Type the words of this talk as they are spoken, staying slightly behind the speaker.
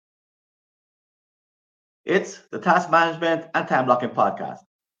It's the Task Management and Time Blocking Podcast,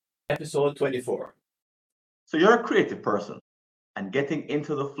 episode 24. So, you're a creative person, and getting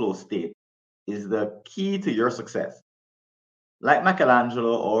into the flow state is the key to your success. Like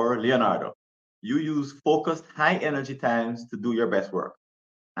Michelangelo or Leonardo, you use focused, high energy times to do your best work,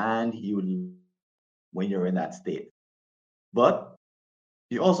 and you love when you're in that state. But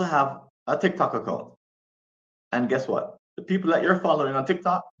you also have a TikTok account. And guess what? The people that you're following on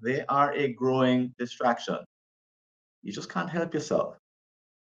TikTok, they are a growing distraction. You just can't help yourself.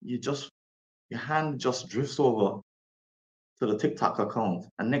 You just your hand just drifts over to the TikTok account,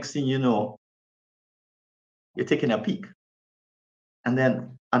 and next thing you know, you're taking a peek, and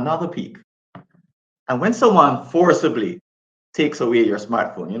then another peek. And when someone forcibly takes away your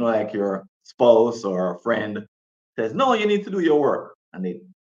smartphone, like your spouse or a friend says, "No, you need to do your work," and they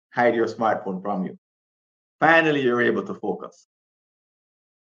hide your smartphone from you. Finally, you're able to focus.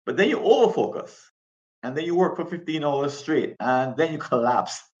 But then you overfocus, and then you work for 15 hours straight, and then you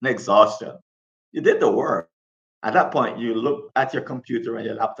collapse in exhaustion. You did the work. At that point, you look at your computer and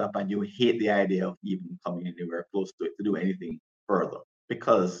your laptop and you hate the idea of even coming anywhere close to it to do anything further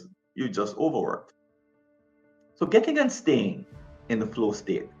because you just overworked. So, getting and staying in the flow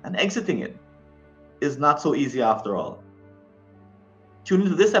state and exiting it is not so easy after all. Tune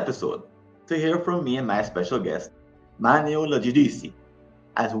into this episode to hear from me and my special guest, Manlio Giudice,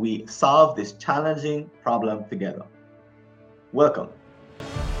 as we solve this challenging problem together. Welcome.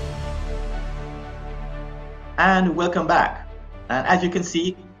 And welcome back. And as you can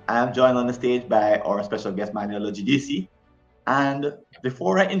see, I am joined on the stage by our special guest, Michaelangelo Giudice. And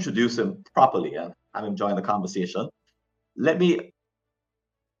before I introduce him properly and have him join the conversation, let me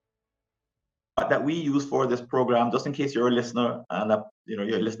that we use for this program, just in case you're a listener and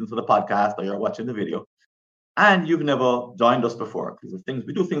you're listening to the podcast or you're watching the video, and you've never joined us before, because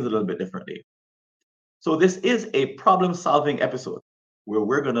we do things a little bit differently. So this is a problem-solving episode where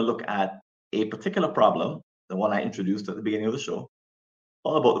we're going to look at a particular problem, the one I introduced at the beginning of the show,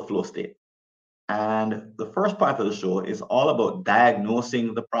 all about the flow state. And the first part of the show is all about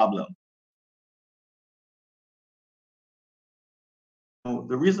diagnosing the problem. Now,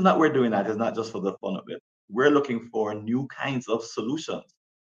 the reason that we're doing that is not just for the fun of it. We're looking for new kinds of solutions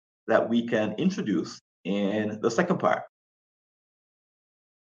that we can introduce in the second part.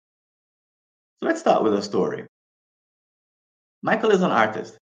 So let's start with a story. Michael is an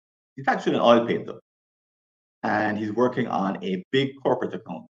artist. He's actually an oil painter, and he's working on a big corporate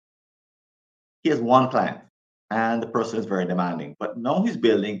account. He has one client, and the person is very demanding, but now he's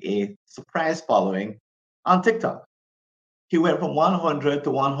building a surprise following on TikTok. He went from 100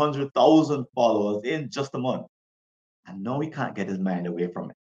 to 100,000 followers in just a month, and now he can't get his mind away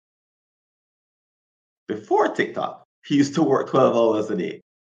from it. Before TikTok, he used to work 12 hours a day,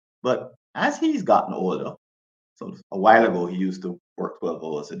 but as he's gotten older, so a while ago he used to work 12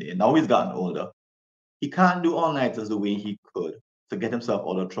 hours a day, and now he's gotten older, he can't do all-nighters the way he could to get himself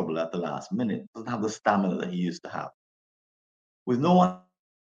out of trouble at the last minute. Doesn't have the stamina that he used to have. With no one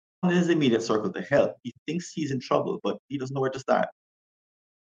in his immediate circle to help, he thinks he's in trouble, but he doesn't know where to start. A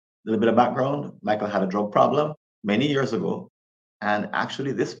little bit of background: Michael had a drug problem many years ago, and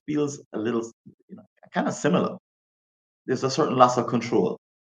actually this feels a little, kind of similar. There's a certain loss of control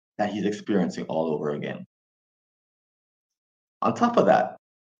that he's experiencing all over again. On top of that,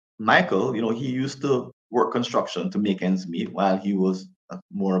 Michael, he used to work construction to make ends meet while he was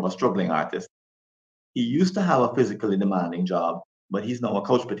more of a struggling artist. He used to have a physically demanding job, but he's now a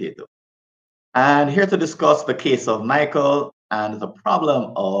couch potato. And here to discuss the case of Michael and the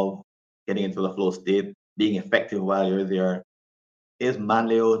problem of getting into the flow state, being effective while you're there, is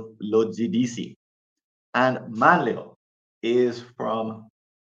Manlio Giudice. And Manlio is from,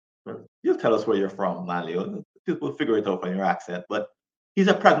 you'll tell us where you're from, Manlio. People will figure it out from your accent, but he's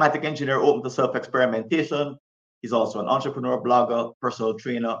a pragmatic engineer open to self-experimentation. He's also an entrepreneur, blogger, personal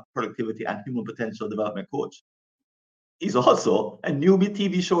trainer, productivity and human potential development coach. He's also a newbie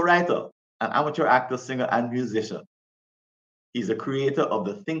TV show writer, an amateur actor, singer, and musician. He's a creator of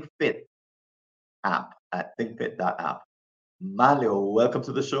the Think Fit app at thinkfit.app. Manlio, welcome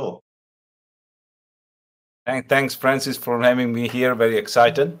to the show. Thanks, Francis, for having me here. Very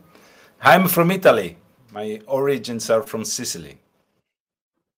excited. I'm from Italy. My origins are from Sicily.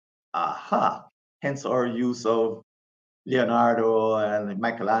 Aha. Hence our use of Leonardo and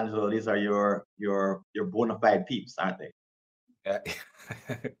Michelangelo. These are your bona fide peeps, aren't they?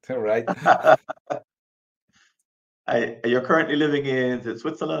 All right. You're currently living in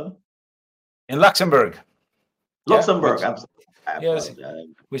Switzerland? In Luxembourg. Luxembourg, yes,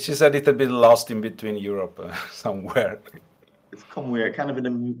 which is a little bit lost in between Europe somewhere. It's somewhere kind of in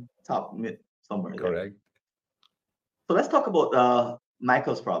the top mid somewhere. Correct. So let's talk about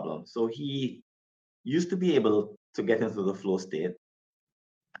Michael's problem. So he used to be able to get into the flow state,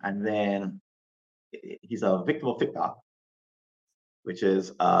 and then he's a victim of TikTok, which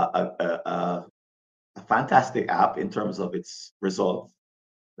is a fantastic app in terms of its results.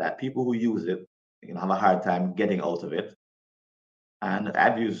 That people who use it, have a hard time getting out of it. And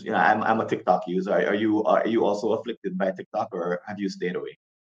I've used, I'm a TikTok user. Are you also afflicted by TikTok, or have you stayed away?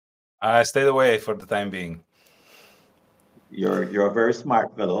 I stayed away for the time being. You're a very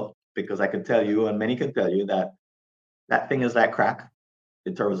smart fellow, because I can tell you, and many can tell you, that that thing is like crack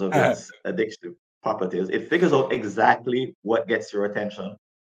in terms of its addiction properties. It figures out exactly what gets your attention,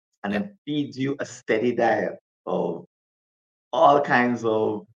 and then feeds you a steady diet of all kinds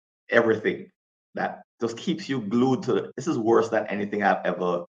of everything that just keeps you glued to it. This is worse than anything I've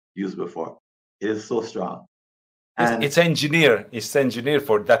ever used before. It is so strong. And it's engineered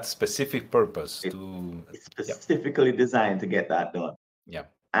for that specific purpose. It's specifically designed to get that done. Yeah.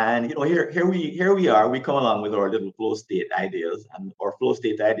 And here we are. We come along with our little flow state ideas, and our flow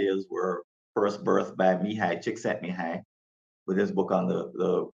state ideas were first birthed by Mihai Csikszentmihalyi with his book on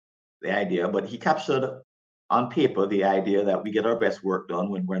the idea. But he captured on paper the idea that we get our best work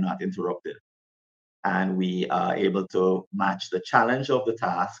done when we're not interrupted, and we are able to match the challenge of the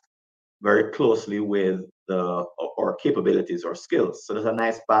task very closely with our capabilities or skills. So there's a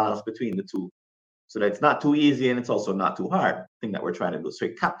nice balance between the two, so that it's not too easy and it's also not too hard thing that we're trying to do. So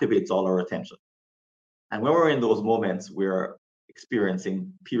it captivates all our attention. And when we're in those moments, we're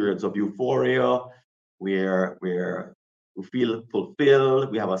experiencing periods of euphoria, where we feel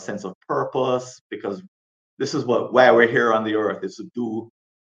fulfilled, we have a sense of purpose, because this is why we're here on the earth, is to do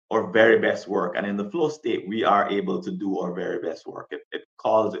our very best work. And in the flow state, we are able to do our very best work. It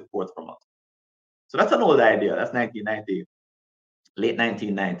calls it forth from us. So that's an old idea. That's 1990, late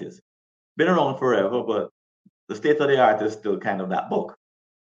 1990s. Been around forever, but the state of the art is still kind of that book.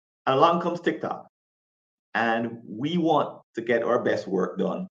 And along comes TikTok. And we want to get our best work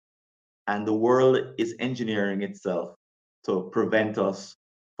done. And the world is engineering itself to prevent us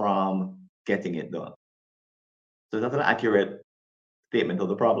from getting it done. So is that an accurate statement of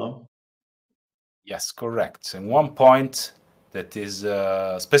the problem? Yes, correct. And one point that is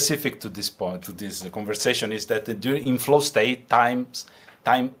specific to this point, to this conversation, is that in flow state, time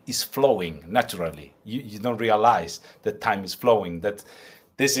is flowing naturally. You don't realize that time is flowing. That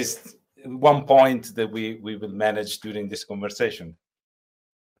this is one point that we will manage during this conversation.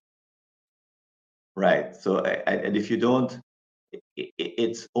 Right. So, and if you don't,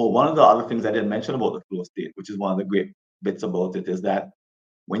 it's one of the other things I didn't mention about the flow state, which is one of the great bits about it, is that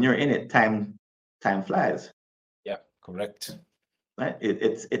when you're in it, time flies. Yeah, correct. Right.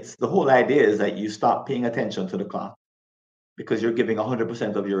 It's the whole idea is that you stop paying attention to the clock, because you're giving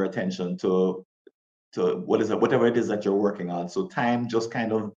 100% of your attention to whatever it is that you're working on. So time just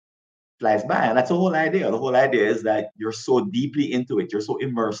kind of flies by, and that's the whole idea. The whole idea is that you're so deeply into it, you're so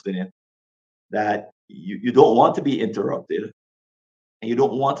immersed in it, that you don't want to be interrupted, and you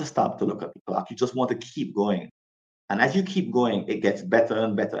don't want to stop to look at the clock. You just want to keep going. And as you keep going, it gets better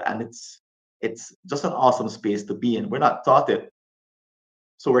and better. And it's just an awesome space to be in. We're not taught it,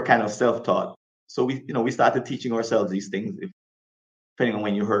 so we're kind of self-taught. So we started teaching ourselves these things, depending on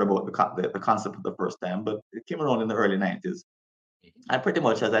when you heard about the concept for the first time. But it came around in the early 90s. And pretty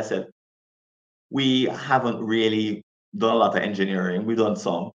much, as I said, we haven't really done a lot of engineering. We've done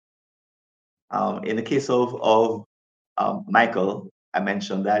some. In the case of Michael, I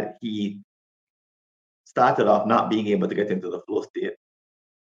mentioned that he started off not being able to get into the flow state,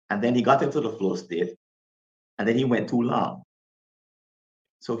 and then he got into the flow state, and then he went too long.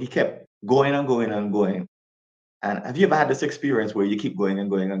 So he kept going and going and going. And have you ever had this experience where you keep going and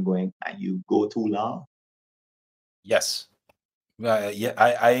going and going, and you go too long? Yes. Yeah,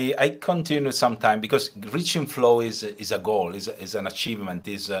 I continue sometime, because reaching flow is a goal, is an achievement,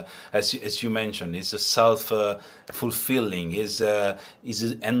 is as you mentioned, is a self fulfilling, is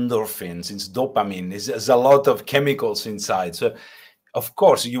endorphins, it's dopamine, is a lot of chemicals inside. So of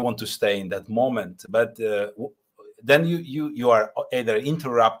course you want to stay in that moment, but then you are either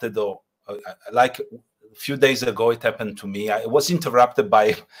interrupted, or like a few days ago it happened to me. I was interrupted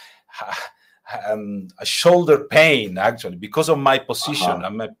by a shoulder pain, actually, because of my position.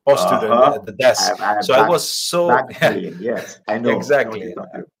 I'm a posture at the desk. I was so back pain. Yes, I know exactly.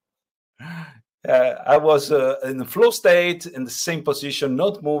 I was in the flow state, in the same position,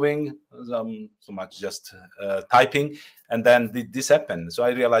 not moving so much, just typing, and then this happened. So I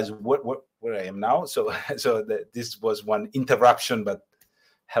realized where I am now. So this was one interruption, but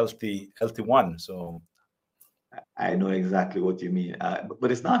healthy one. So I know exactly what you mean,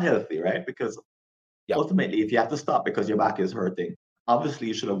 but it's not healthy, right? Because Yeah, ultimately, if you have to stop because your back is hurting, obviously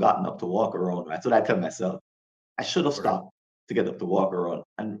you should have gotten up to walk around. That's what I tell myself. I should have correct. stopped to get up to walk around.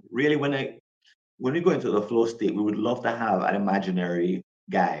 And really, when we go into the flow state, we would love to have an imaginary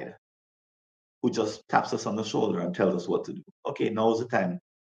guide who just taps us on the shoulder and tells us what to do. Okay, now's the time.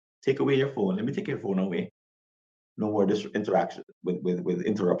 Take away your phone. Let me take your phone away. No more interaction with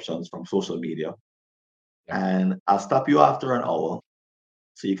interruptions from social media. Yeah, And I'll stop you after an hour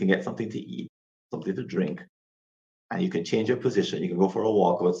so you can get something to eat, something to drink, and you can change your position. You can go for a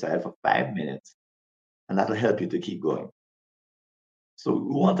walk outside for 5 minutes, and that'll help you to keep going. So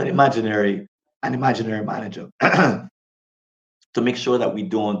we want an imaginary manager to make sure that we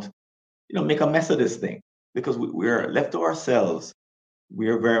don't, make a mess of this thing. Because we're left to ourselves,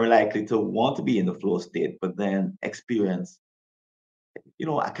 we're very likely to want to be in the flow state, but then experience,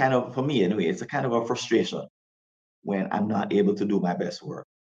 a kind of, for me anyway, it's a kind of a frustration when I'm not able to do my best work.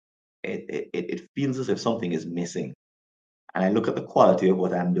 It feels as if something is missing. And I look at the quality of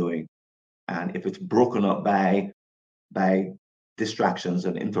what I'm doing. And if it's broken up by distractions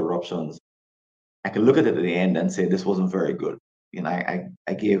and interruptions, I can look at it at the end and say this wasn't very good.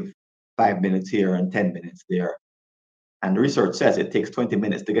 I gave 5 minutes here and 10 minutes there. And the research says it takes 20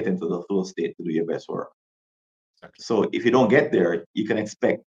 minutes to get into the flow state to do your best work. exactly. So if you don't get there, you can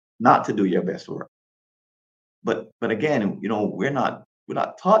expect not to do your best work. But again, we're not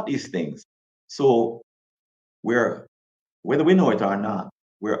taught these things. So we're, whether we know it or not,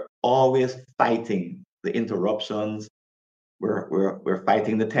 we're always fighting the interruptions. We're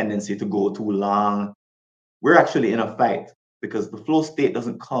fighting the tendency to go too long. We're actually in a fight because the flow state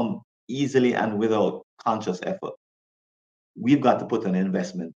doesn't come easily and without conscious effort. We've got to put an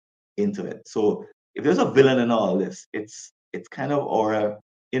investment into it. So if there's a villain in all this, it's kind of our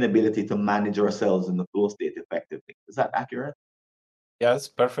inability to manage ourselves in the flow state effectively. Is that accurate? Yeah, that's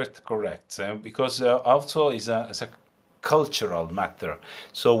perfect, correct. Because also is a cultural matter.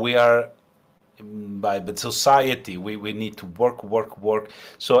 So we are by the society, we need to work.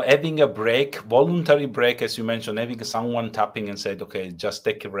 So having a break, voluntary break, as you mentioned, having someone tapping and said, okay, just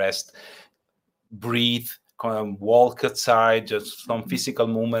take a rest, breathe, walk outside, just some physical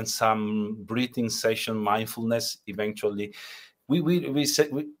movements, some breathing session, mindfulness. Eventually, we say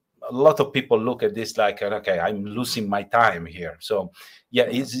a lot of people look at this like, okay, I'm losing my time here. So yeah,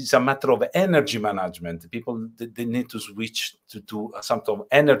 it's a matter of energy management. People, they need to switch to do some sort of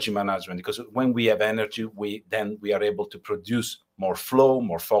energy management, because when we have energy, we are able to produce more flow,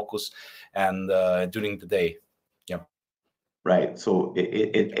 more focus, and during the day. Yeah. Right. So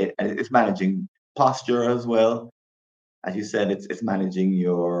it's managing posture as well. As you said, it's managing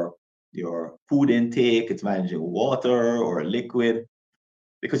your food intake, it's managing water or liquid,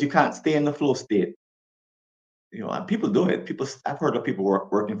 because you can't stay in the flow state. And people do it. I've heard of people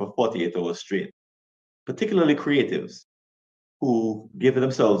working for 48 hours straight, particularly creatives who give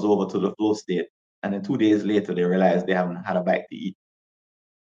themselves over to the flow state, and then 2 days later they realize they haven't had a bite to eat,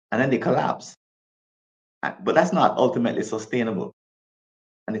 and then they collapse. But that's not ultimately sustainable,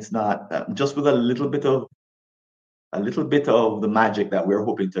 and it's not just with a little bit of the magic that we're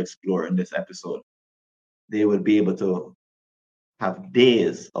hoping to explore in this episode. They will be able to have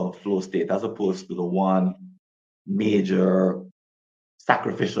days of flow state as opposed to the one major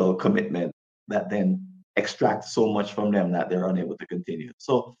sacrificial commitment that then extracts so much from them that they're unable to continue.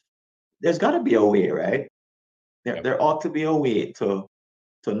 So there's got to be a way, right? There, Yeah. there ought to be a way to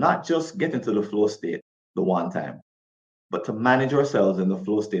not just get into the flow state the one time, but to manage ourselves in the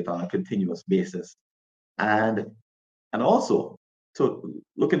flow state on a continuous basis. And and also to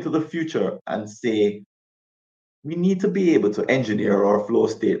look into the future and say we need to be able to engineer our flow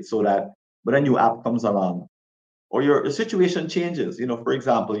state so that when a new app comes along or your situation changes, for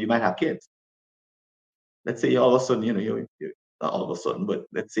example, you might have kids. Let's say all of a sudden, not all of a sudden, but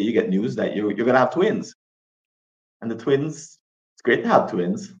let's say you get news that you're going to have twins. And the twins, it's great to have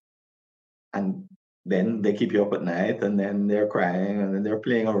twins. And then they keep you up at night, and then they're crying, and then they're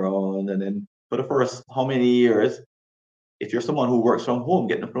playing around. And then for the first how many years, if you're someone who works from home,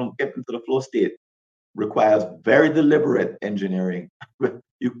 getting into the flow state requires very deliberate engineering.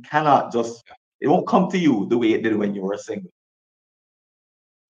 You cannot just, it won't come to you the way it did when you were single.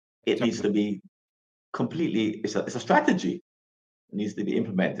 It needs Exactly. to be completely, it's a strategy. It needs to be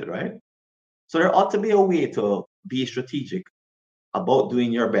implemented, right? So there ought to be a way to be strategic about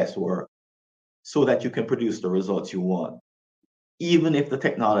doing your best work so that you can produce the results you want. Even if the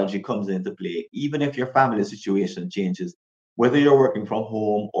technology comes into play, even if your family situation changes, whether you're working from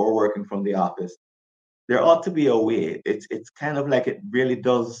home or working from the office, there ought to be a way. It's kind of like it really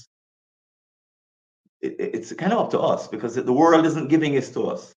does. It's kind of up to us because the world isn't giving this to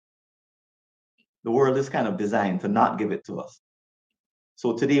us. The world is kind of designed to not give it to us.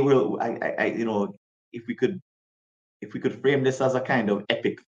 So today, if we could frame this as a kind of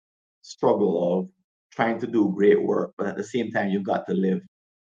epic struggle of trying to do great work, but at the same time, you've got to live,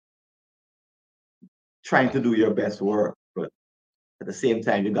 trying to do your best work, but at the same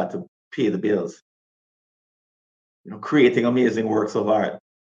time, you've got to pay the bills. Creating amazing works of art,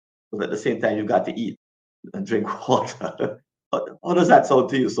 but at the same time, you've got to eat and drink water. How does that sound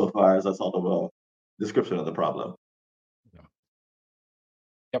to you so far as a sort of a description of the problem?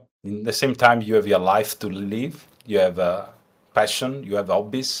 Yep. In the same time, you have your life to live. You have a passion. You have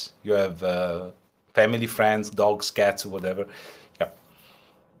hobbies. You have family, friends, dogs, cats, whatever. Yep.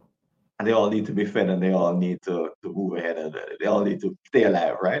 And they all need to be fed, and they all need to move ahead, and they all need to stay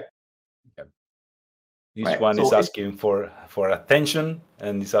alive, right? Yep. Each one is asking for attention,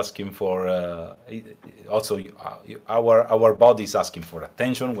 and is asking for also our body is asking for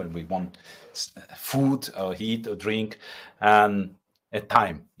attention when we want food or eat or drink, and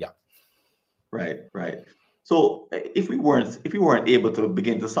time. Yeah. Right. So if we weren't able to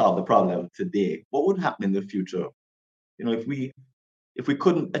begin to solve the problem today, what would happen in the future? If we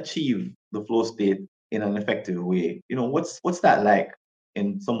couldn't achieve the flow state in an effective way, what's that like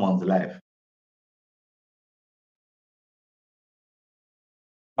in someone's life?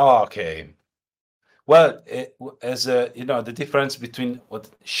 Okay. Well, as the difference between what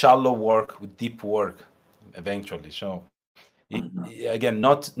shallow work with deep work, eventually. So again,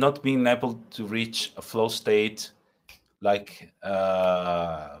 not being able to reach a flow state, like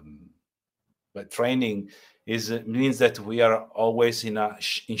but training means that we are always in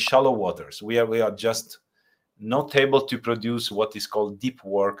shallow waters. We are just not able to produce what is called deep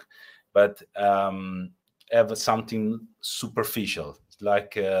work, but have something superficial.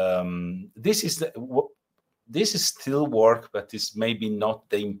 Like this is still work, but it's maybe not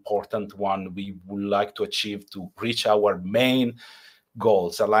the important one we would like to achieve to reach our main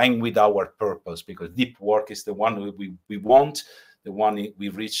goals, align with our purpose, because deep work is the one we want, the one we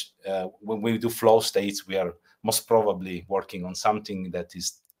reach. When we do flow states, we are most probably working on something that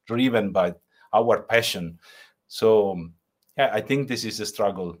is driven by our passion. So yeah, I think this is a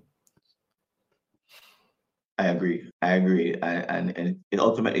struggle. I agree. And it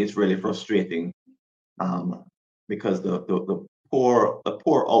ultimately is really frustrating, because the poor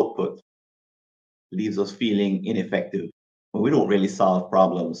output leaves us feeling ineffective. When we don't really solve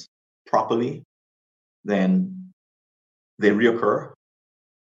problems properly, then they reoccur.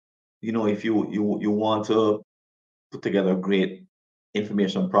 If you want to put together a great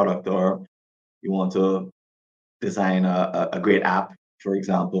information product, or you want to design a great app, for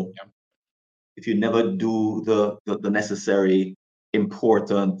example, if you never do the necessary,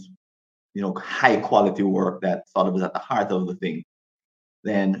 important, high quality work that sort of is at the heart of the thing,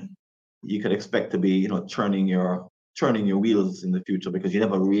 then you could expect to be, churning your wheels in the future, because you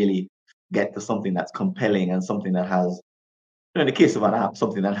never really get to something that's compelling, and something that has, in the case of an app,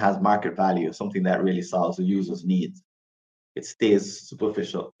 something that has market value, something that really solves the user's needs. It stays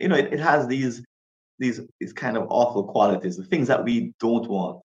superficial. It has these kind of awful qualities, the things that we don't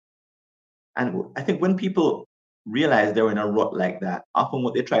want. And I think when people realize they're in a rut like that, often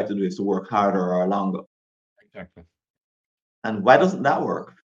what they try to do is to work harder or longer. Exactly. And why doesn't that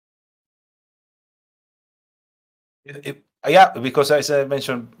work? Yeah, because as I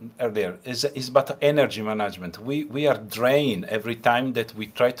mentioned earlier, it's about energy management. We are drained every time that we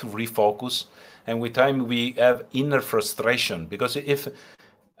try to refocus, and with time we have inner frustration, because if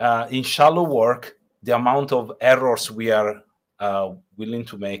in shallow work, the amount of errors we are willing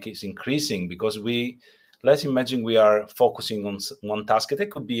to make is increasing, because let's imagine we are focusing on one task.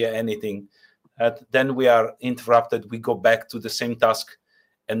 It could be anything. Then we are interrupted. We go back to the same task,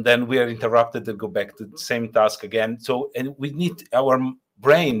 and then we are interrupted and go back to the same task again. So, and our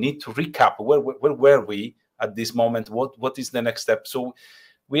brain need to recap where were we at this moment? What is the next step? So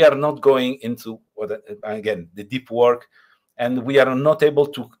we are not going into again the deep work, and we are not able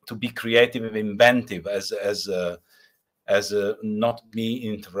to be creative and inventive as not be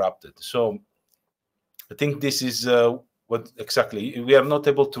interrupted. So I think this is what exactly we are not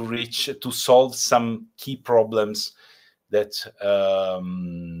able to solve some key problems that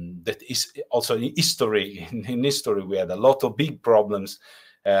is also in history. In history, we had a lot of big problems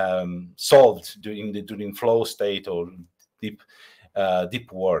solved during flow state or deep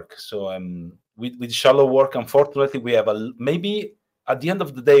work. So with shallow work, unfortunately, we have maybe at the end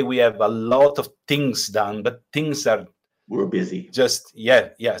of the day we have a lot of things done, but things are we're busy. Just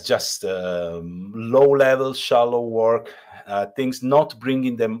low level, shallow work, things not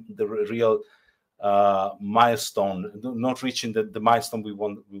bringing them the real milestone, not reaching the milestone we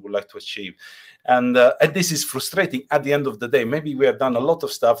would like to achieve. And this is frustrating at the end of the day. Maybe we have done a lot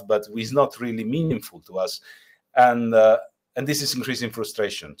of stuff, but it's not really meaningful to us. And this is increasing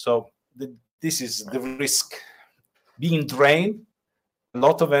frustration. So this is the risk. Being drained, a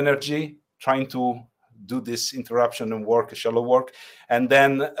lot of energy, trying to do this interruption and work, shallow work, and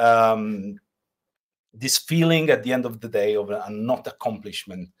then this feeling at the end of the day of a not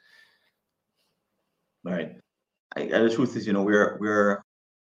accomplishment. Right. The truth is, we're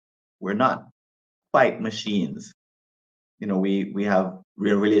not quite machines. We have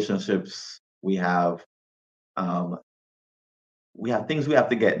real relationships. We have things we have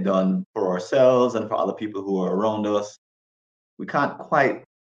to get done for ourselves and for other people who are around us. We can't quite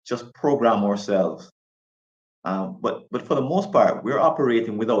just program ourselves. But for the most part, we're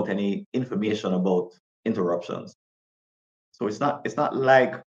operating without any information about interruptions. So it's not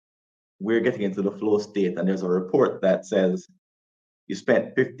like we're getting into the flow state and there's a report that says you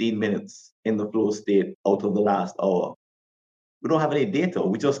spent 15 minutes in the flow state out of the last hour. We don't have any data.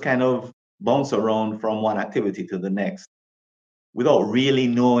 We just kind of bounce around from one activity to the next without really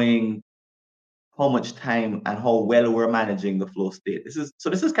knowing how much time and how well we're managing the flow state. This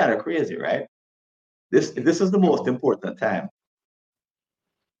is kind of crazy, right? If this is the most important time,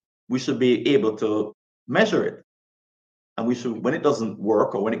 we should be able to measure it. And we should, when it doesn't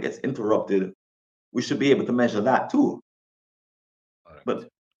work or when it gets interrupted, we should be able to measure that too. Right. But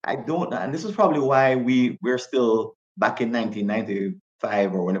I don't, and this is probably why we're still back in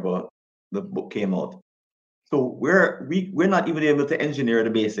 1995 or whenever the book came out. So we're not even able to engineer the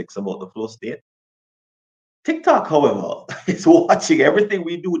basics about the flow state. TikTok, however, is watching everything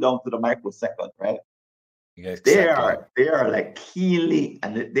we do down to the microsecond, right? Yeah, exactly. They are like keenly,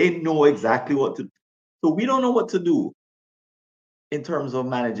 and they know exactly what to do. So we don't know what to do in terms of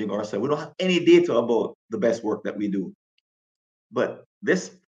managing ourselves. We don't have any data about the best work that we do. But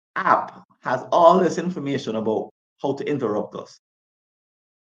this app has all this information about how to interrupt us.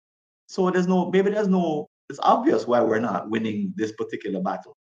 So it's obvious why we're not winning this particular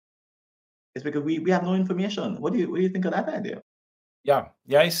battle. It's because we have no information. What do you think of that idea? Yeah,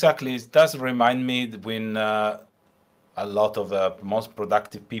 exactly. It does remind me when a lot of most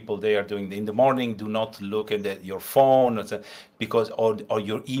productive people, they are doing in the morning, do not look at your phone or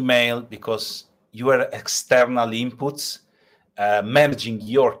your email, because you are external inputs managing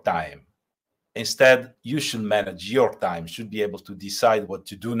your time. Instead, you should manage your time, should be able to decide what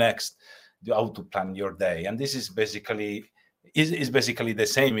to do next, how to plan your day. And this is basically the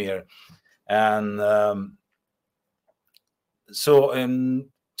same here. And so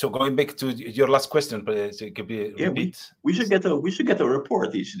going back to your last question, please, repeat. We should get a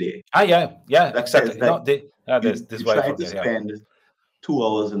report each day. Yeah, exactly. This why I forget. Spend 2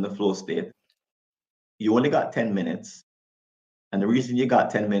 hours in the flow state. You only got 10 minutes. And the reason you got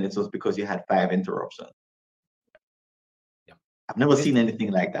 10 minutes was because you had 5 interruptions. Yeah. I've never seen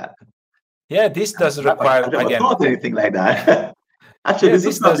anything like that. Yeah, this does require, I've never thought anything like that. Actually,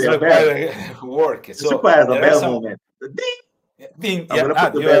 this does require work. This requires a bell moment. Ding. I'm gonna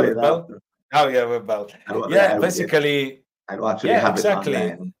put the bell in. Oh, yeah, with bell. Basically. I don't actually have exactly.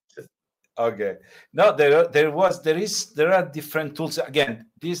 It online. Okay. No, there are different tools. Again,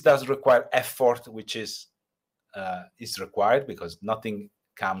 this does require effort, which is required because nothing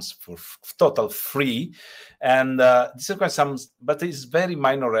comes for total free, and this requires some, but it's very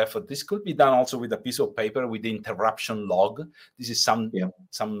minor effort. This could be done also with a piece of paper with the interruption log. This is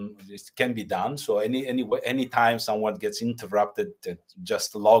this can be done. So any time someone gets interrupted,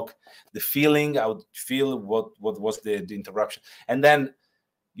 just log the feeling. I would feel what was the interruption, and then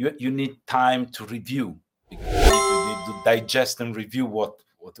you need time to review. You need to digest and review what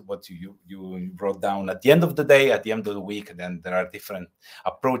you wrote down at the end of the day, at the end of the week. And then there are different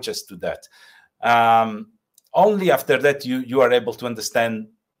approaches to that. Only after that you are able to understand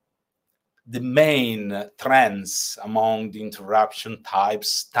the main trends among the interruption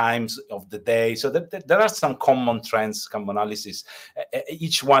types, times of the day. So that there are some common trends, commonalities.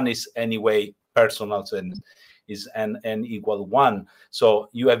 Each one is anyway personal, and is an equal one. So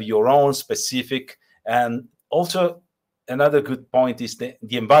you have your own specific. And also another good point is the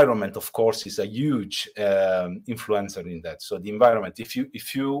environment, of course, is a huge influencer in that. So the environment, if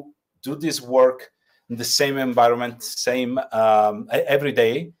you do this work in the same environment, same every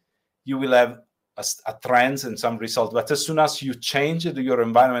day, you will have a trends and some results. But as soon as you change your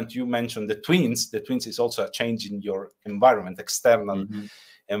environment, you mentioned the twins is also a change in your environment, external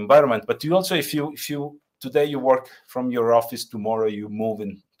environment. But you also, if you today you work from your office, tomorrow you move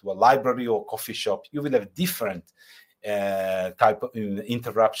into a library or coffee shop, you will have different type of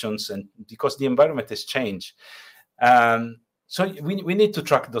interruptions, and because the environment has changed. So we need to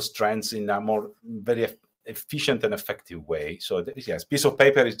track those trends in a more very efficient and effective way. So yes, piece of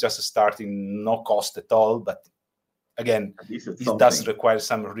paper is just starting, no cost at all, but again, it does require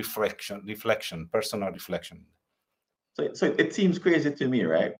some reflection, personal reflection. So it seems crazy to me,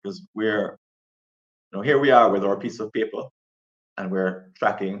 right? Because we're, here we are with our piece of paper, and we're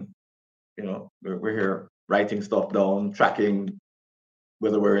tracking, we're here writing stuff down, tracking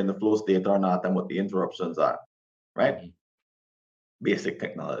whether we're in the flow state or not, and what the interruptions are, right? Mm-hmm. Basic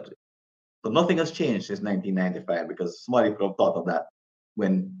technology. So nothing has changed since 1995, because somebody could have thought of that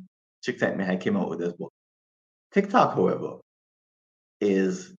when Chick came out with this book. TikTok, however,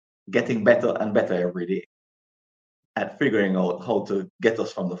 is getting better and better every day at figuring out how to get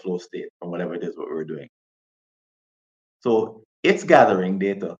us from the flow state, from whatever it is what we're doing. So it's gathering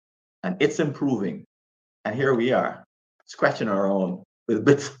data and it's improving. And here we are, scratching our own with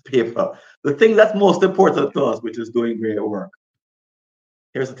bits of paper. The thing that's most important to us, which is doing great work.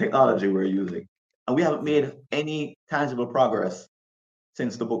 Here's the technology we're using. And we haven't made any tangible progress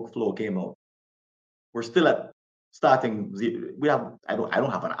since the book Flow came out. We're still at starting. I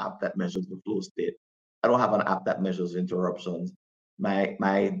don't have an app that measures the flow state. I don't have an app that measures interruptions.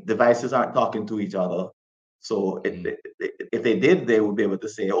 My devices aren't talking to each other. So if they did, they would be able to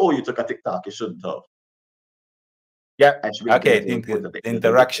say, "Oh, you took a TikTok, you shouldn't have." Yeah. Okay. I think the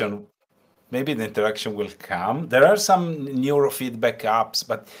interaction. Maybe the interaction will come. There are some neurofeedback apps,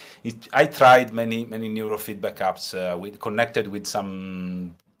 but I tried many neurofeedback apps connected with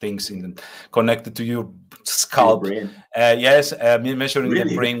some things connected to your scalp. Yes, measuring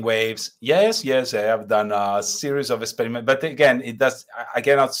the brain waves. Yes, I have done a series of experiments, but again, I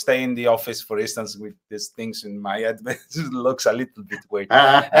cannot stay in the office, for instance, with these things in my head. It looks a little bit weird.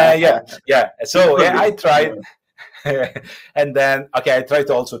 Yeah. So I tried, and then I tried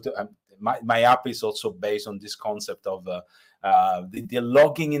also to. My app is also based on this concept of the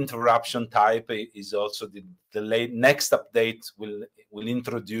logging interruption type is also the next update will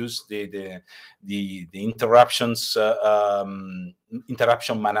introduce the interruptions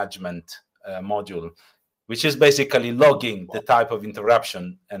interruption management module, which is basically logging the type of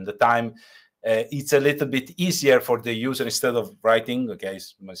interruption and the time. It's a little bit easier for the user instead of writing.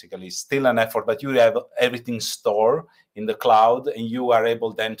 It's basically still an effort, but you have everything stored in the cloud, and you are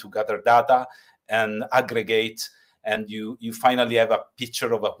able then to gather data and aggregate, and you finally have a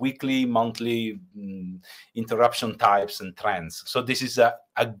picture of a weekly, monthly interruption types and trends. So this is a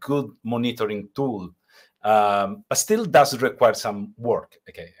good monitoring tool, but still does require some work.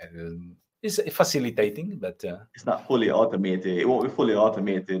 It's facilitating, but it's not fully automated. It won't be fully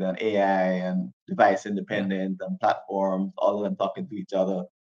automated, and AI and device independent and platforms, all of them talking to each other,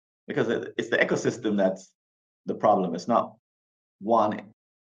 because it's the ecosystem that's the problem. It's not one,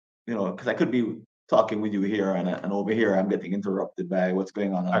 because I could be talking with you here and over here I'm getting interrupted by what's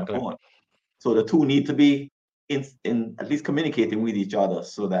going on the phone. So the two need to be in at least communicating with each other,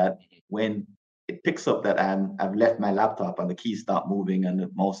 so that when it picks up that I've left my laptop and the keys stop moving and the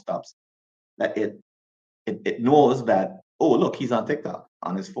mouse stops, that it knows that, oh, look, he's on TikTok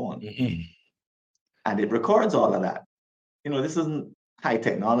on his phone. Mm-hmm. And it records all of that. This isn't high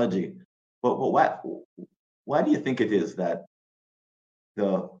technology, but why do you think it is that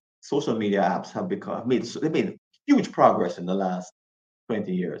the social media apps have made huge progress in the last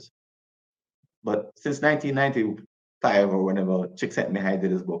 20 years? But since 1995 or whenever Csikszentmihalyi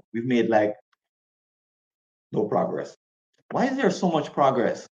did his book, we've made no progress. Why is there so much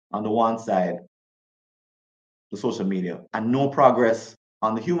progress on the one side, the social media, and no progress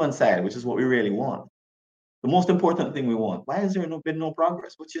on the human side, which is what we really want? The most important thing we want. Why has there been no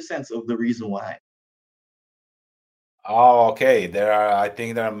progress? What's your sense of the reason why? Oh, okay. I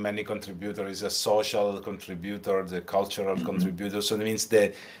think there are many contributors. A social contributor, the cultural contributor. So it means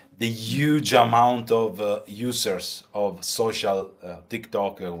the huge amount of users of social,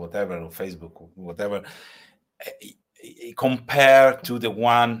 TikTok or whatever, or Facebook or whatever, compared to the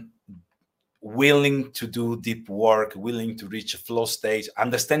one willing to do deep work, willing to reach a flow state,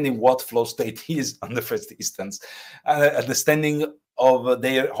 understanding what flow state is on the first instance, understanding of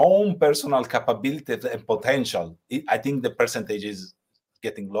their own personal capabilities and potential. I think the percentage is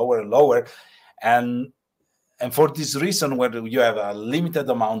getting lower and lower. And for this reason, where you have a limited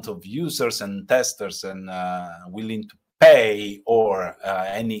amount of users and testers and willing to pay or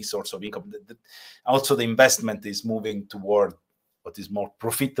any sorts of income, also the investment is moving toward what is more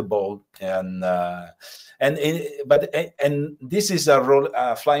profitable, and this is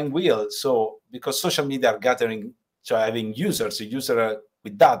a flying wheel. So because social media are gathering, so having users, a user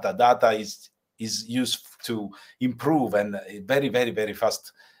with data is is used to improve and a very, very, very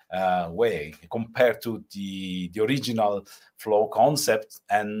fast way compared to the original flow concept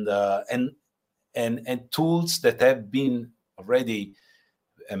and tools that have been already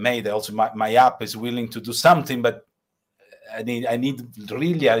made. Also, my app is willing to do something, but I need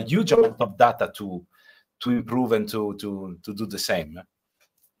really a huge amount of data to improve and to do the same.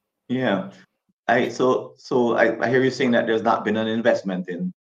 Yeah. I hear you saying that there's not been an investment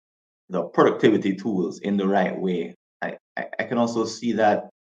in the productivity tools in the right way. I can also see that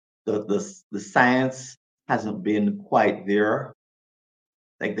the science hasn't been quite there.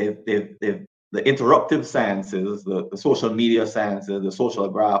 Like they've the interruptive sciences, the social media sciences, the social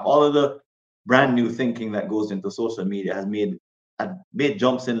graph, all of the brand new thinking that goes into social media has made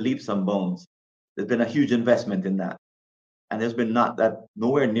jumps and leaps and bounds. There's been a huge investment in that, and there's been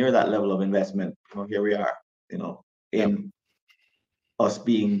nowhere near that level of investment. Here we are, in us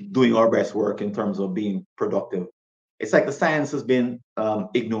doing our best work in terms of being productive. It's like the science has been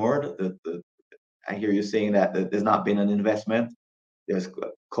ignored. I hear you saying that there's not been an investment. There's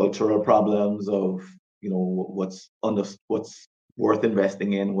cultural problems of what's worth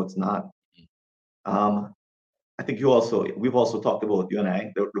investing in, what's not. I think we've also talked about, you and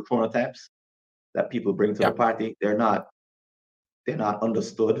I, the chronotypes that people bring to the party. They're not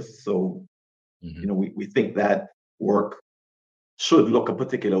understood. So we think that work should look a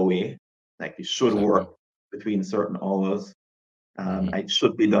particular way, like you should work between certain hours. It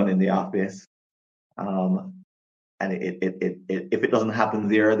should be done in the office. And if it doesn't happen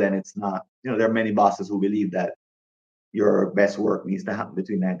there, then it's not. There are many bosses who believe that your best work needs to happen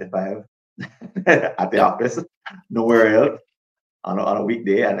between 9 to 5 at the office, nowhere else on a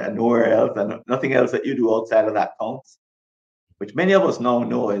weekday, and nowhere else, and nothing else that you do outside of that counts, which many of us now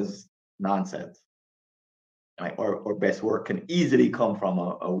know is nonsense. Right? Or best work can easily come from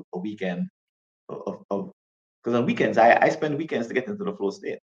a weekend of because on weekends I spend weekends to get into the flow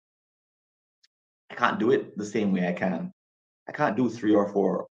state. I can't do it the same way I can't do 3 or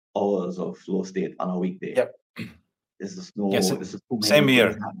 4 hours of flow state on a weekday. Yep. This is too many same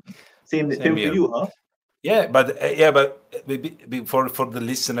here. Same for you, huh? Yeah, but maybe for the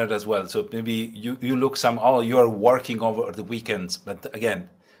listener as well. So maybe you look you are working over the weekends, but again,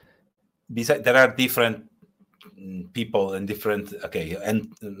 besides there are different people and different. Okay,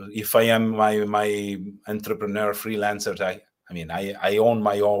 and if I am my entrepreneur freelancer, I own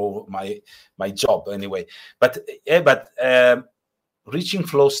my job anyway. But reaching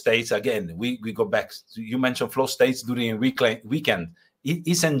flow states again, we go back. You mentioned flow states during a weekend.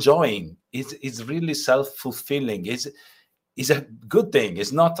 It's enjoying. It's really self-fulfilling. It's a good thing.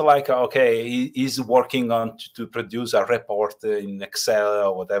 It's not like he's working on to produce a report in Excel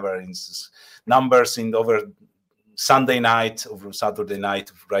or whatever in numbers over Sunday night, over Saturday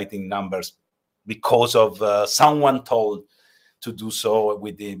night, writing numbers because of someone told to do so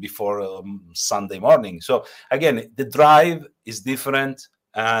before Sunday morning. So again, the drive is different,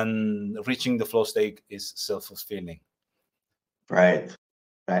 and reaching the flow state is self-fulfilling. Right.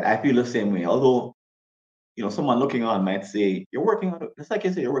 I feel the same way. Although, someone looking on might say, "You're working on it's like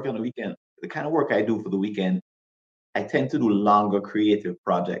you say, you're working on the weekend." The kind of work I do for the weekend, I tend to do longer creative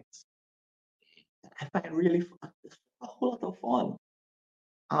projects. I find really fun. It's a whole lot of fun.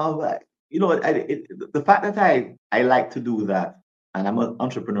 The fact that I like to do that, and I'm an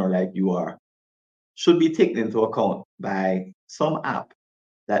entrepreneur like you are, should be taken into account by some app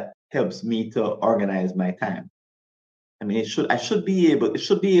that helps me to organize my time. I mean, it should be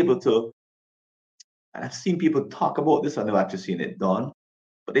able to, and I've seen people talk about this, I've never actually seen it done,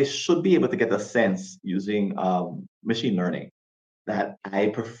 but they should be able to get a sense using machine learning that I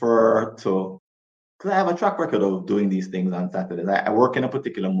prefer to, because I have a track record of doing these things on Saturdays. I work in a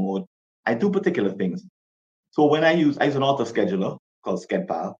particular mode. I do particular things. So when I use an auto scheduler called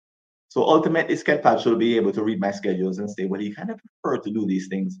Schedpal. So ultimately, Schedpal should be able to read my schedules and say, well, you kind of prefer to do these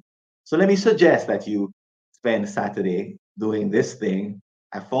things. So let me suggest that you spend Saturday doing this thing.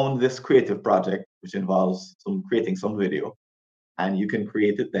 I found this creative project, which involves creating some video, and you can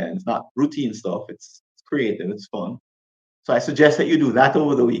create it then. It's not routine stuff. It's creative. It's fun. So I suggest that you do that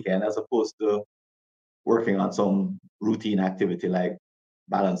over the weekend as opposed to working on some routine activity like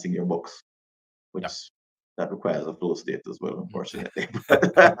balancing your books, which that requires a flow state as well, unfortunately.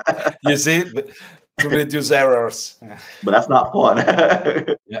 You see, to reduce errors. But that's not fun.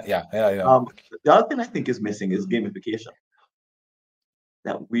 Yeah. The other thing I think is missing is gamification.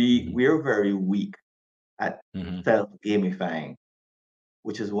 That we're very weak at self-gamifying,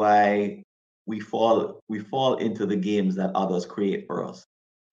 which is why we fall into the games that others create for us.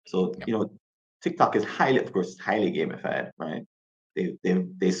 So TikTok is highly gamified, right? They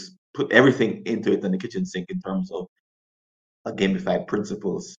put everything into it in the kitchen sink in terms of gamified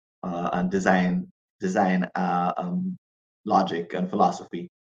principles and design logic and philosophy.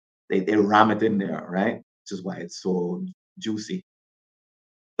 They ram it in there, right? Which is why it's so juicy.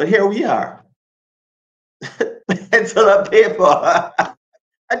 But here we are, pencil and paper.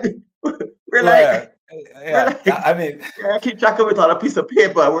 We're like, I mean, I keep track of it on a piece of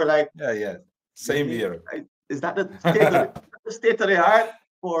paper. We're like, same here. Is that the state of the art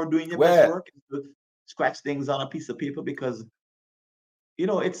for doing your best work? To scratch things on a piece of paper, because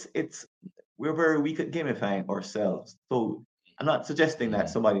we're very weak at gamifying ourselves. So I'm not suggesting that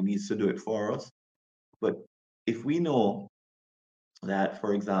somebody needs to do it for us, but if we know that,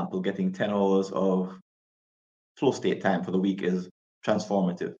 for example, getting 10 hours of flow state time for the week is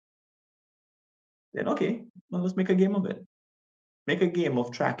transformative, then okay, well, let's make a game of it. Make a game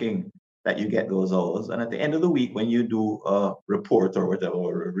of tracking that you get those hours. And at the end of the week, when you do a report or whatever,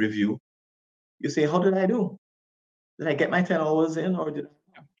 or a review, you say, how did I do? Did I get my 10 hours in, or did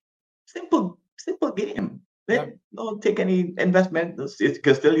I? Simple game. Don't take any investment. You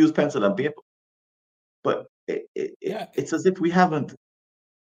can still use pencil and paper. But it's as if we haven't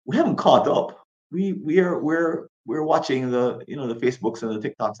caught up. We're watching the the Facebooks and the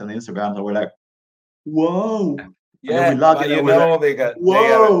TikToks and the Instagrams, and we're like, whoa. And then we log in,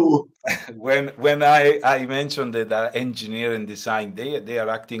 whoa. When I mentioned that engineer and design, they are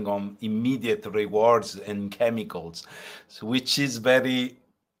acting on immediate rewards and chemicals, which is very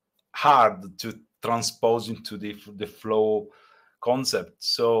hard to transpose into the flow concept.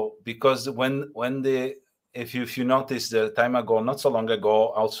 So because if you notice the time ago, not so long ago,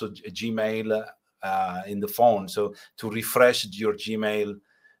 also Gmail in the phone. So to refresh your Gmail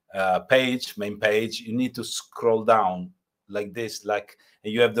main page, you need to scroll down like this, and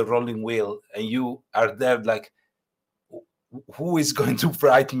you have the rolling wheel, and you are there like, who is going to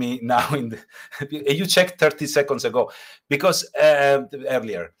write me now you checked 30 seconds ago, because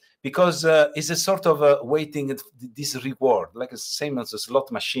earlier, because it's a sort of waiting this reward, like the same as a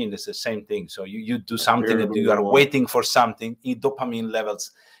slot machine. It's the same thing. So you do something and you are waiting for something. Dopamine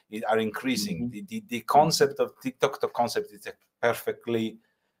levels are increasing. The concept of TikTok, the concept is perfectly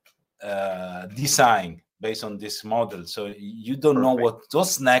designed based on this model. So you don't know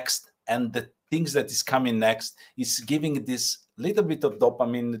what's next, and the things that is coming next is giving this little bit of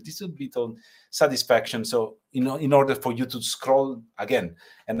dopamine, this little bit of satisfaction. So in order for you to scroll again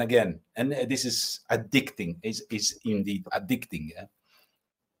and again, and this is addicting. Is indeed addicting. Yeah?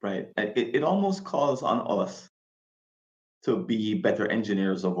 Right. It almost calls on us to be better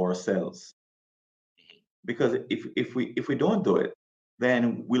engineers of ourselves, because if we don't do it,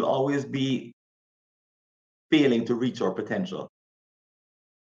 then we'll always be failing to reach our potential.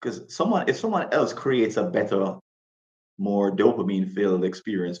 Because if someone else creates a better, more dopamine-filled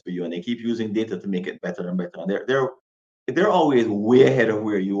experience for you, and they keep using data to make it better and better, and they're always way ahead of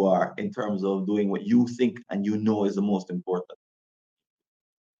where you are in terms of doing what you think and is the most important,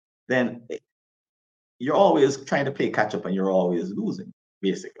 then you're always trying to play catch up, and you're always losing,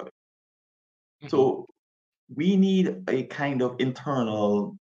 basically. So we need a kind of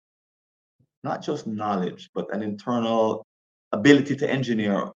internal, not just knowledge, but an internal ability to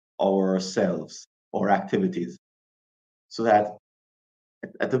engineer ourselves, our activities, so that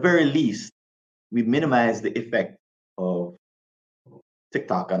at the very least, we minimize the effect of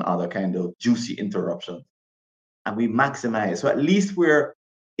TikTok and other kind of juicy interruptions, and we maximize. So at least we're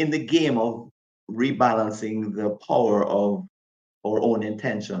in the game of rebalancing the power of our own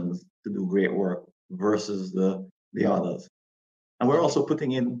intentions to do great work versus the others. And we're also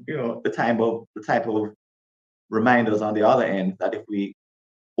putting in, the type of reminders on the other end that if we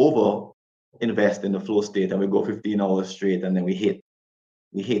over invest in the flow state and we go 15 hours straight, and then we hate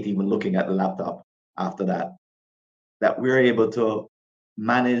even looking at the laptop after that we're able to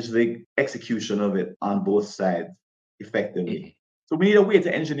manage the execution of it on both sides effectively. So we need a way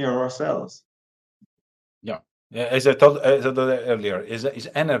to engineer ourselves. Yeah, as I told earlier, is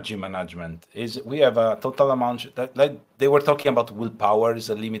energy management. We have a total amount that, like they were talking about, willpower is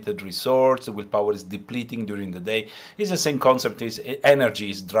a limited resource. Willpower is depleting during the day. It's the same concept. Is energy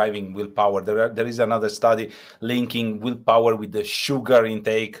is driving willpower. There is another study linking willpower with the sugar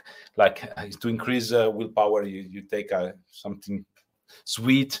intake. Like to increase willpower, you take something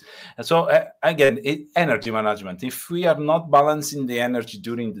sweet. And so again, energy management. If we are not balancing the energy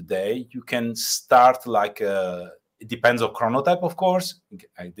during the day, you can start like it depends on chronotype, of course.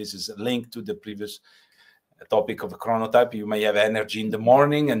 This is a link to the previous topic of the chronotype. You may have energy in the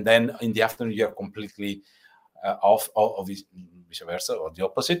morning, and then in the afternoon you are completely off, vice versa, or the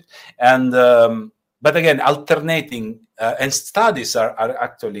opposite. And but again, alternating and studies are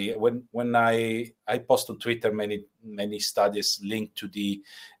actually, when I post on Twitter many studies linked to the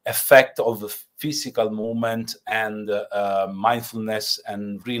effect of the physical movement and mindfulness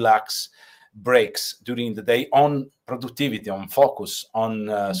and relax breaks during the day on productivity, on focus,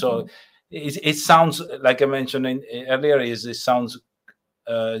 on so it sounds like I mentioned earlier. It sounds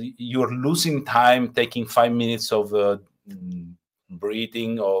you're losing time taking 5 minutes of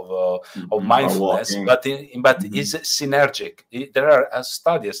breathing, of mindfulness, but it's synergic. There are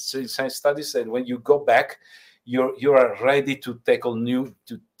studies that when you go back, you are ready to take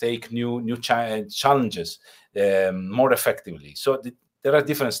new challenges more effectively. So there are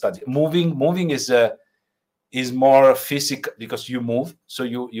different studies. Moving is more physical because you move, so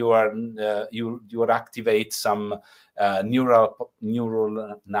you activate some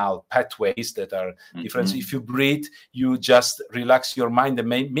neuronal pathways that are different. So if you breathe, you just relax your mind, and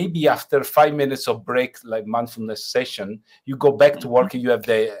maybe after 5 minutes of break, like mindfulness session, you go back to work and you have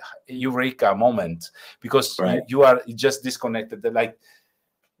the eureka moment because you are just disconnected. Like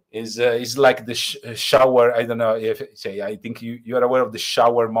is like the shower. I don't know if I think you are aware of the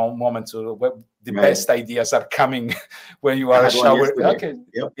shower moments where the best ideas are coming when you are shower. Okay,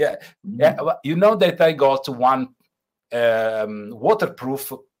 yeah. You know that I got one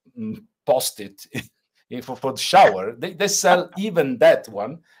waterproof post-it for the shower. They sell even that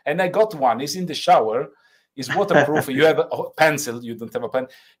one, and I got one. It's in the shower. It's waterproof. You have a pencil. You don't have a pen.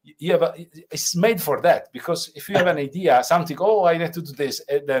 It's made for that, because if you have an idea, something, I need to do this,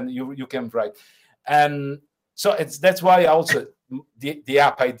 and then you can write. And so that's why also the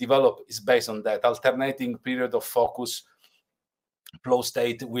app I develop is based on that, alternating period of focus, flow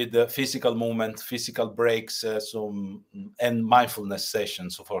state with physical movement, physical breaks, and mindfulness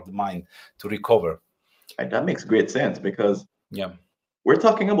sessions for the mind to recover. And that makes great sense, because we're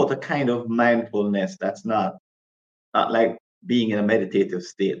talking about a kind of mindfulness that's not like being in a meditative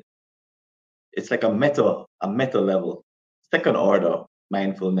state. It's like a meta level, second order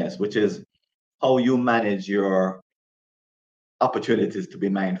mindfulness, which is how you manage your opportunities to be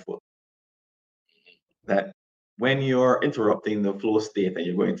mindful. That when you're interrupting the flow state and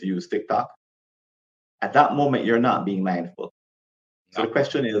you're going to use TikTok, at that moment, you're not being mindful. So the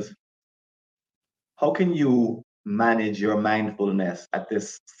question is, how can you manage your mindfulness at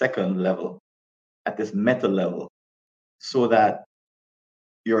this second level, at this meta level, so that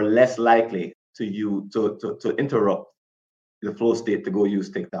you're less likely to interrupt the flow state to go use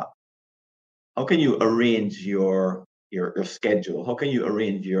TikTok? How can you arrange your schedule? How can you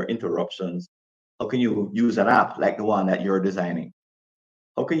arrange your interruptions? How can you use an app like the one that you're designing?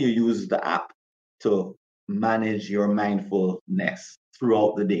 How can you use the app to manage your mindfulness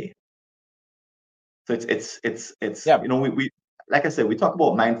throughout the day? So it's we like I said, we talk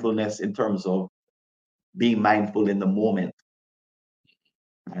about mindfulness in terms of being mindful in the moment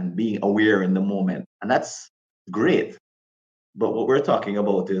and being aware in the moment, and that's great. But what we're talking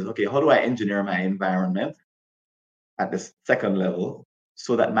about is, okay, how do I engineer my environment at this second level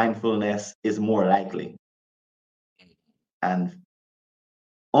so that mindfulness is more likely? And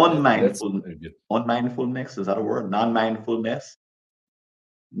unmindfulness, is that a word? Non-mindfulness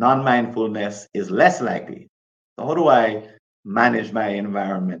is less likely. So how do I manage my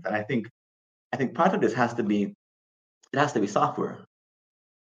environment? And I think part of this has to be software,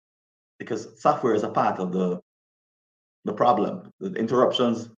 because software is a part of the problem. The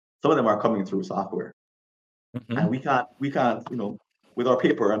interruptions, some of them are coming through software. And we can't, with our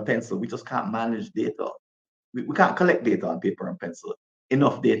paper and pencil, we just can't manage data. We can't collect data on paper and pencil,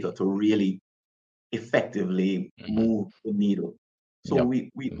 enough data to really effectively move the needle. So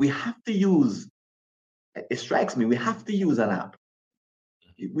we have to use, it strikes me, we have to use an app.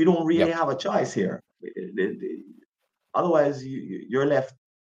 We don't really have a choice here. Otherwise, you're left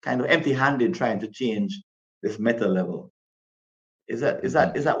kind of empty-handed trying to change this meta level. Is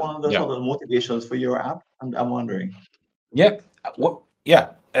that one of the sort of motivations for your app? I'm wondering. What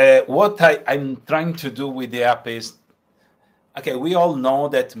I'm trying to do with the app is, okay, we all know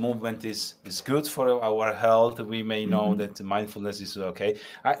that movement is good for our health. We may know that mindfulness is okay.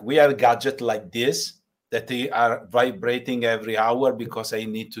 We have a gadget like this that they are vibrating every hour because I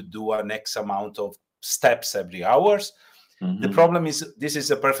need to do an X amount of steps every hours. The problem is, this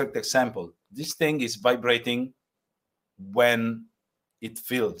is a perfect example. This thing is vibrating when it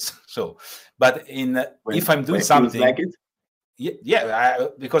feels so, but if I'm doing something like it,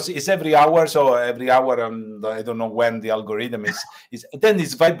 because it's every hour. So every hour, I don't know when the algorithm is then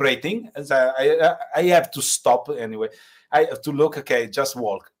it's vibrating, and I have to stop anyway. I have to look. Okay, just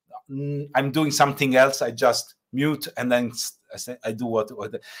walk. I'm doing something else. I just mute, and then I do what.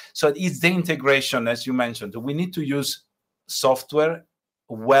 So it's the integration, as you mentioned. We need to use software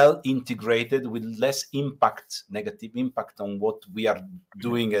well integrated with less impact, negative impact on what we are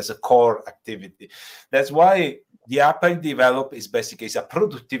doing as a core activity. That's why the app I develop is basically a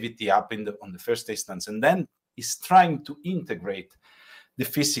productivity app on the first instance, and then is trying to integrate the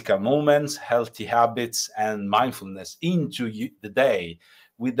physical movements, healthy habits, and mindfulness into the day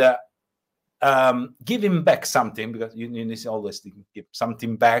with the giving back something, because you need to always give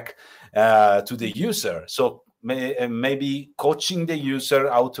something back to the user. So maybe coaching the user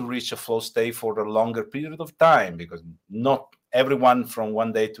how to reach a flow state for a longer period of time, because not everyone from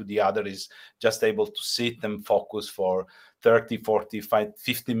one day to the other is just able to sit and focus for 30, 45,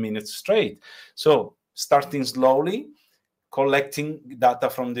 50 minutes straight. So starting slowly, collecting data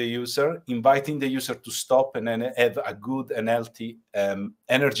from the user, inviting the user to stop, and then have a good and healthy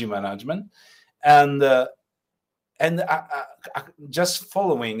energy management, and just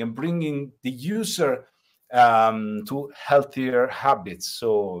following and bringing the user to healthier habits.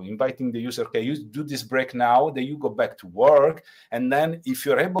 So inviting the user, okay, you do this break now, then you go back to work, and then if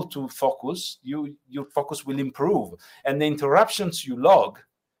you're able to focus, your focus will improve, and the interruptions you log,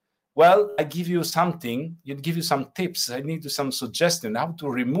 well, I give you something, give you some tips. I need some suggestion how to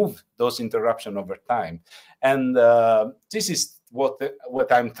remove those interruptions over time. And this is what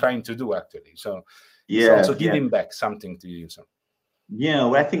I'm trying to do, actually. So it's also giving back something to the user. Yeah,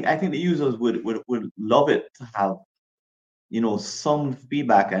 well, I think the users would love it to have, some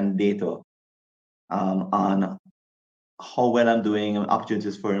feedback and data on how well I'm doing and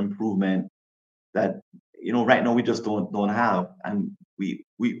opportunities for improvement that right now we just don't have. And we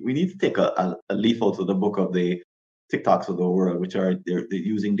need to take a leaf out of the book of the TikToks of the world, which are they're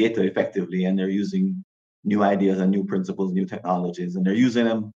using data effectively, and they're using new ideas and new principles, new technologies, and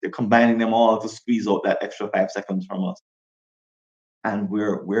they're combining them all to squeeze out that extra 5 seconds from us. And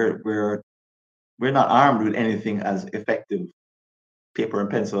we're not armed with anything as effective, paper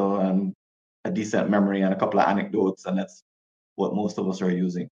and pencil and a decent memory and a couple of anecdotes, and that's what most of us are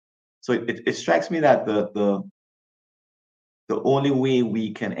using. So it strikes me that the only way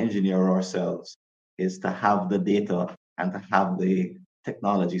we can engineer ourselves is to have the data and to have the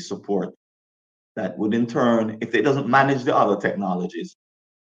technology support that would in turn, if it doesn't manage the other technologies.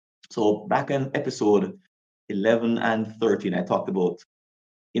 So back in episode 11 and 13, I talked about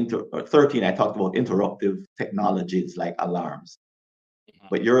 13, I talked about interruptive technologies like alarms.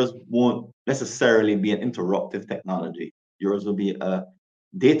 But yours won't necessarily be an interruptive technology. Yours will be a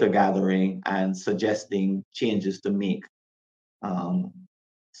data gathering and suggesting changes to make.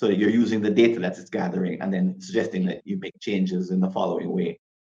 So you're using the data that it's gathering and then suggesting that you make changes in the following way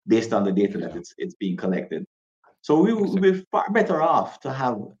based on the data that it's being collected. So we're far better off to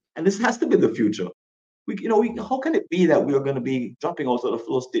have, and this has to be the future. How can it be that we are going to be dropping out of the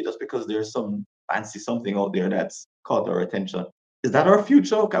flow state just because there's some fancy something out there that's caught our attention? Is that our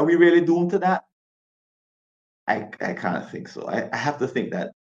future? Are we really doomed to that? I can't think so. I have to think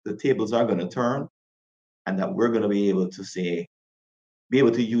that the tables are going to turn, and that we're going to be able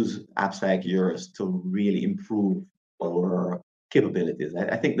to use apps like yours to really improve our capabilities.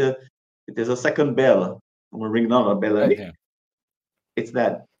 I think if there's a second bell, and we're ringing on a bell, it's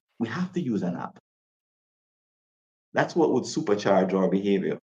that we have to use an app. That's what would supercharge our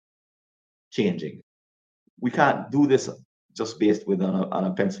behavior changing. We can't do this just based on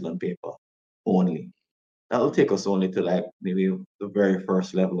a pencil and paper only. That'll take us only to like maybe the very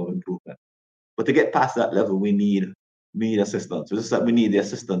first level of improvement. But to get past that level, we need assistance. It's just that we need the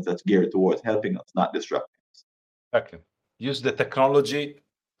assistance that's geared towards helping us, not disrupting us. Exactly. Use the technology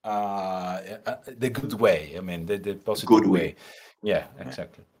the good way. I mean, the positive good way. Yeah,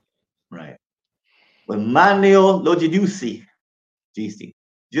 exactly. Right. Well, Manlio lo Giudice. Giudice.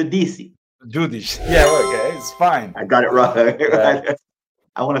 Giudice. Yeah, okay, it's fine. I got it right.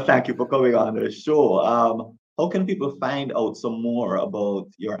 I want to thank you for coming on the show. How can people find out some more about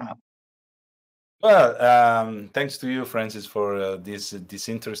your app? Well, thanks to you, Francis, for this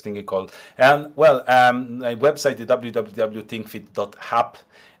interesting call. And well, my website is www.thinkfit.app,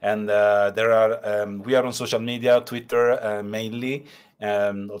 and we are on social media, Twitter mainly,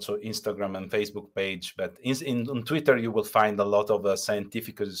 and also Instagram and Facebook page. But on Twitter, you will find a lot of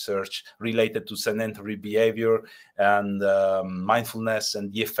scientific research related to sedentary behavior and mindfulness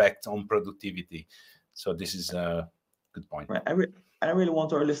and the effect on productivity. So this is a good point. Right. I really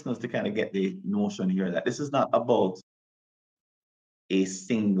want our listeners to kind of get the notion here that this is not about a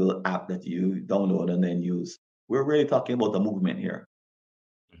single app that you download and then use. We're really talking about the movement here.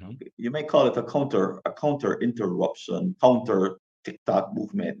 Mm-hmm. You may call it a counter interruption, counter TikTok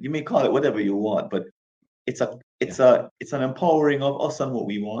movement. You may call it whatever you want, but it's an empowering of us and what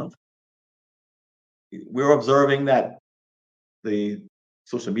we want. We're observing that the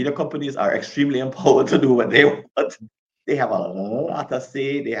social media companies are extremely empowered to do what they want. They have a lot to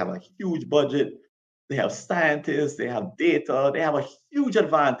say. They have a huge budget. They have scientists. They have data. They have a huge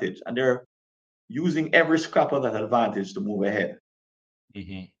advantage, and they're using every scrap of that advantage to move ahead.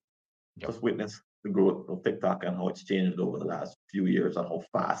 Yep. Just witness the growth of TikTok and how it's changed over the last few years and how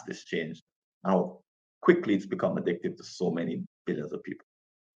fast it's changed, and how quickly it's become addictive to so many billions of people.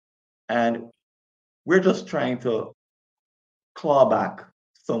 And we're just trying to claw back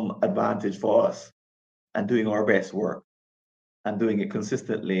some advantage for us and doing our best work and doing it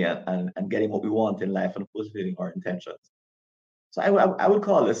consistently and getting what we want in life and fulfilling our intentions. So I would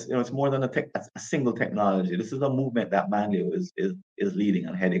call this, it's more than a single technology. This is a movement that Manlio is leading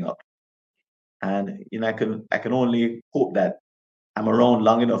and heading up. And I can only hope that I'm around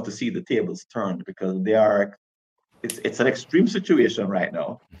long enough to see the tables turned, because it's an extreme situation right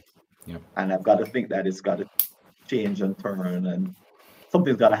now. Yeah. And I've got to think that it's got to change and turn, and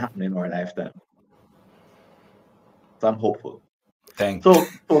something's got to happen in our lifetime. So I'm hopeful. Thanks.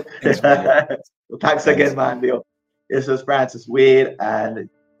 Thanks again, Manlio. This is Francis Wade, and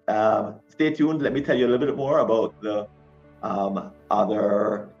stay tuned. Let me tell you a little bit more about the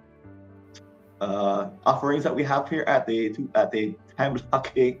other offerings that we have here at the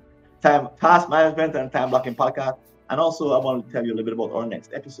task management and time blocking podcast. And also, I want to tell you a little bit about our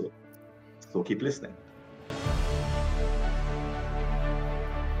next episode. So keep listening.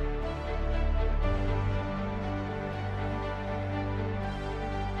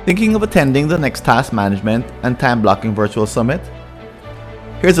 Thinking of attending the next Task Management and Time Blocking Virtual Summit?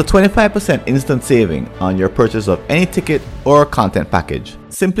 Here's a 25% instant saving on your purchase of any ticket or content package.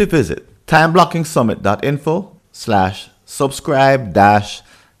 Simply visit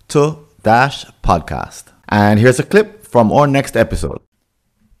timeblocking.summit.info/subscribe-to-podcast. And here's a clip from our next episode.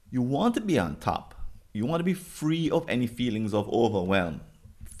 You want to be on top. You want to be free of any feelings of overwhelm,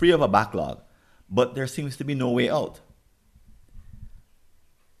 free of a backlog, but there seems to be no way out.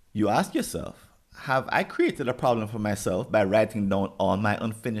 You ask yourself, have I created a problem for myself by writing down all my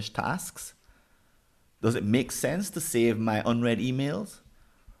unfinished tasks? Does it make sense to save my unread emails?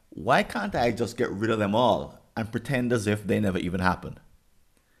 Why can't I just get rid of them all and pretend as if they never even happened?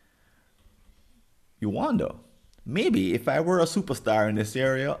 You wonder, maybe if I were a superstar in this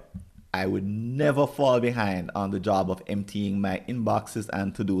area, I would never fall behind on the job of emptying my inboxes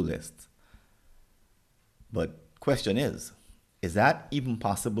and to-do lists. But question is that even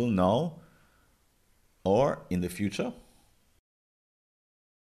possible now or in the future?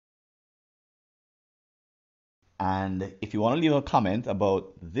 And if you want to leave a comment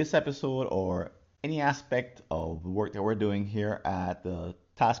about this episode or any aspect of the work that we're doing here at the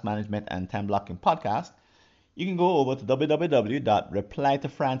Task Management and Time Blocking Podcast, you can go over to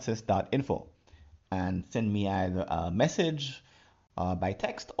www.replytofrancis.info and send me either a message by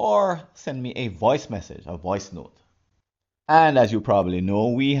text or send me a voice message, a voice note. And as you probably know,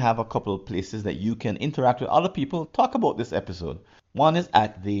 we have a couple of places that you can interact with other people, talk about this episode. One is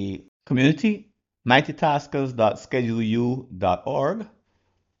at the community, mightytaskers.scheduleu.org,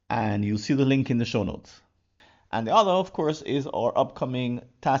 and you'll see the link in the show notes. And the other, of course, is our upcoming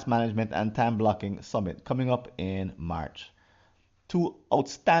Task Management and Time Blocking Summit coming up in March. 2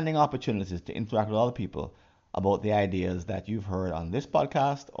 outstanding opportunities to interact with other people about the ideas that you've heard on this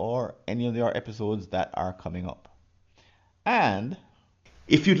podcast or any of our episodes that are coming up. And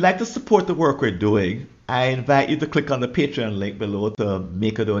if you'd like to support the work we're doing, I invite you to click on the Patreon link below to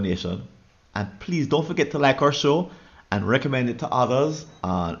make a donation. And please don't forget to like our show and recommend it to others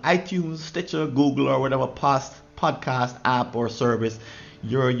on iTunes, Stitcher, Google, or whatever podcast app or service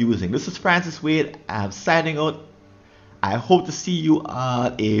you're using. This is Francis Wade. I'm signing out. I hope to see you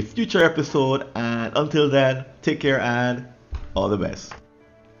on a future episode. And until then, take care and all the best.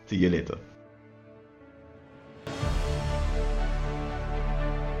 See you later.